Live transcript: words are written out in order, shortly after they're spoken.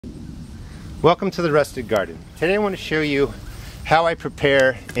Welcome to the Rusted Garden. Today I want to show you how I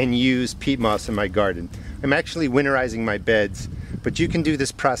prepare and use peat moss in my garden. I'm actually winterizing my beds, but you can do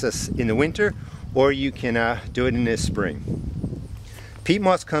this process in the winter or you can do it in the spring. Peat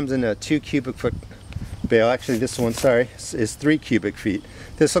moss comes in a 2 cubic foot bale. Actually this one, sorry, is 3 cubic feet.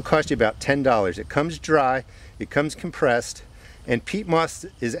 This will cost you about $10. It comes dry, it comes compressed, and peat moss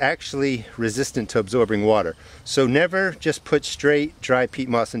is actually resistant to absorbing water. So never just put straight dry peat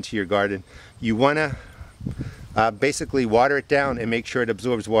moss into your garden. You want to basically water it down and make sure it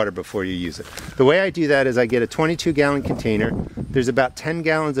absorbs water before you use it. The way I do that is I get a 22-gallon container. There's about 10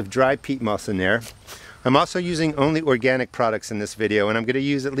 gallons of dry peat moss in there. I'm also using only organic products in this video, and I'm going to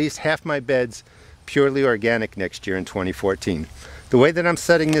use at least half my beds purely organic next year in 2014. The way that I'm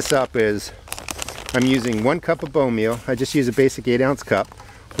setting this up is I'm using 1 cup of bone meal. I just use a basic 8-ounce cup.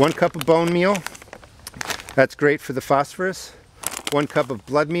 1 cup of bone meal, that's great for the phosphorus. 1 cup of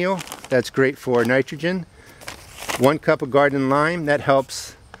blood meal, that's great for nitrogen. 1 cup of garden lime, that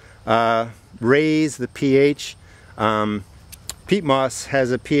helps raise the pH. Peat moss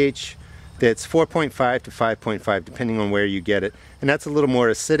has a pH that's 4.5 to 5.5 depending on where you get it, and that's a little more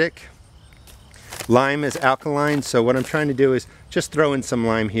acidic. Lime is alkaline, so what I'm trying to do is just throw in some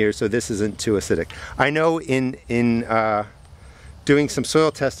lime here so this isn't too acidic. I know in doing some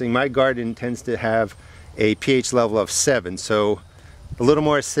soil testing, my garden tends to have a pH level of 7, so a little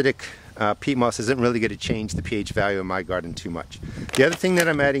more acidic peat moss isn't really going to change the pH value of my garden too much. The other thing that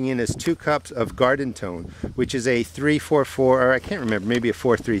I'm adding in is 2 cups of garden tone, which is a 344, or I can't remember, maybe a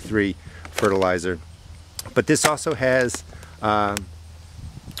 433 fertilizer. But this also has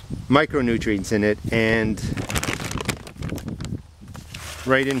micronutrients in it, and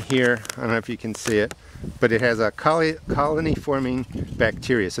right in here, I don't know if you can see it, but it has a colony forming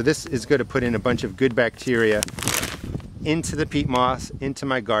bacteria. So this is going to put in a bunch of good bacteria into the peat moss, into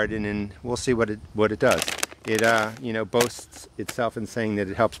my garden, and we'll see what it does. It you know, boasts itself in saying that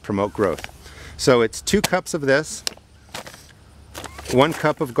it helps promote growth. So it's 2 cups of this, 1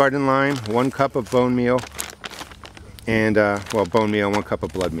 cup of garden lime, 1 cup of bone meal, and well, bone meal, 1 cup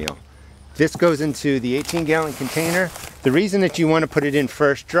of blood meal. This goes into the 18-gallon container. The reason that you want to put it in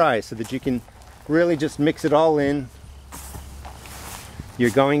first dry so that you can really just mix it all in. You're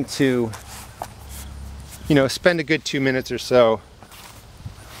going to, you know, spend a good 2 minutes or so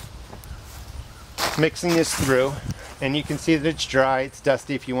mixing this through, and you can see that it's dry, it's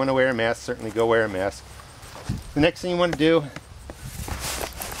dusty. If you want to wear a mask, certainly go wear a mask. The next thing you want to do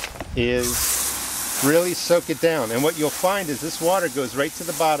is really soak it down, and what you'll find is this water goes right to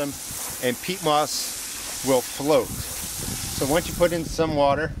the bottom and peat moss will float. So once you put in some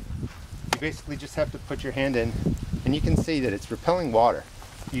water, you basically just have to put your hand in, and you can see that it's repelling water.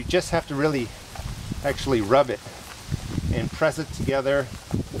 You just have to really actually rub it and press it together,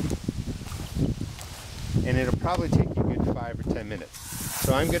 and it'll probably take you a good 5 or 10 minutes.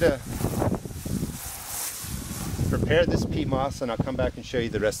 So I'm going to prepare this peat moss, and I'll come back and show you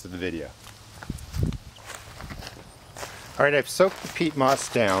the rest of the video. Alright, I've soaked the peat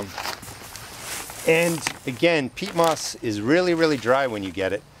moss down, and again, peat moss is really dry when you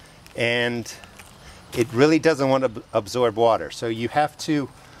get it, and it really doesn't want to absorb water. So you have to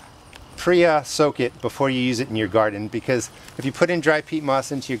pre-soak it before you use it in your garden, because if you put in dry peat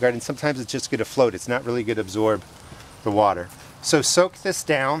moss into your garden, sometimes it's just going to float. It's not really going to absorb the water. So soak this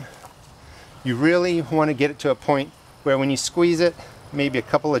down. You really want to get it to a point where when you squeeze it, maybe a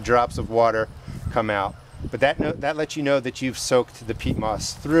couple of drops of water come out. But that lets you know that you've soaked the peat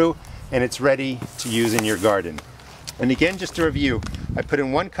moss through and it's ready to use in your garden. And again, just to review, I put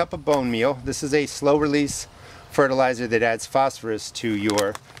in 1 cup of bone meal. This is a slow release fertilizer that adds phosphorus to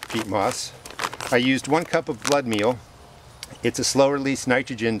your peat moss. I used 1 cup of blood meal. It's a slow release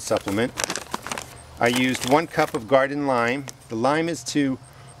nitrogen supplement. I used 1 cup of garden lime. The lime is to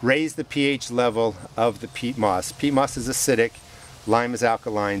raise the pH level of the peat moss. Peat moss is acidic, lime is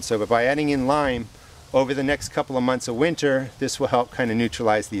alkaline, so by adding in lime over the next couple of months of winter, this will help kind of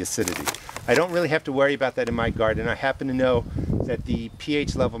neutralize the acidity. I don't really have to worry about that in my garden. I happen to know that the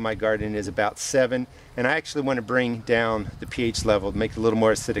pH level of my garden is about 7, and I actually want to bring down the pH level to make it a little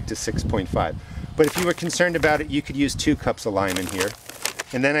more acidic to 6.5. But if you were concerned about it, you could use 2 cups of lime in here.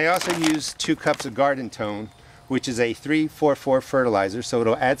 And then I also use 2 cups of garden tone, which is a 344 fertilizer, so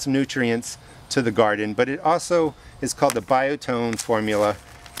it'll add some nutrients to the garden, but it also is called the biotone formula,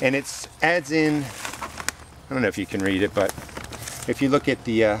 and it adds in, I don't know if you can read it, but if you look at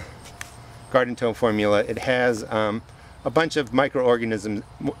the garden tone formula, it has a bunch of microorganisms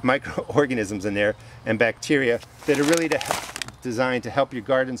in there and bacteria that are really designed to help your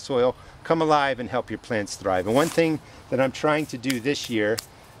garden soil come alive and help your plants thrive. And one thing that I'm trying to do this year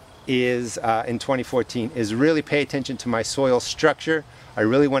is in 2014 is really pay attention to my soil structure. I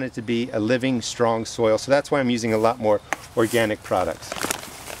really want it to be a living, strong soil, so that's why I'm using a lot more organic products.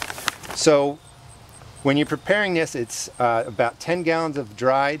 So when you're preparing this, it's about 10 gallons of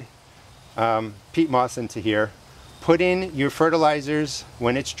dried peat moss into here. Put in your fertilizers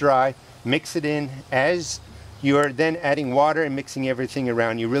when it's dry, mix it in. As you're then adding water and mixing everything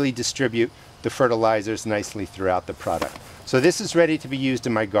around, you really distribute the fertilizers nicely throughout the product. So this is ready to be used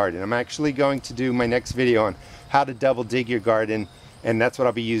in my garden. I'm actually going to do my next video on how to double dig your garden, and that's what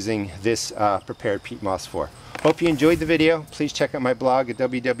I'll be using this prepared peat moss for. Hope you enjoyed the video. Please check out my blog at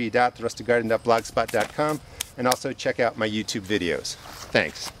www.therustedgarden.blogspot.com and also check out my YouTube videos.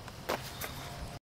 Thanks.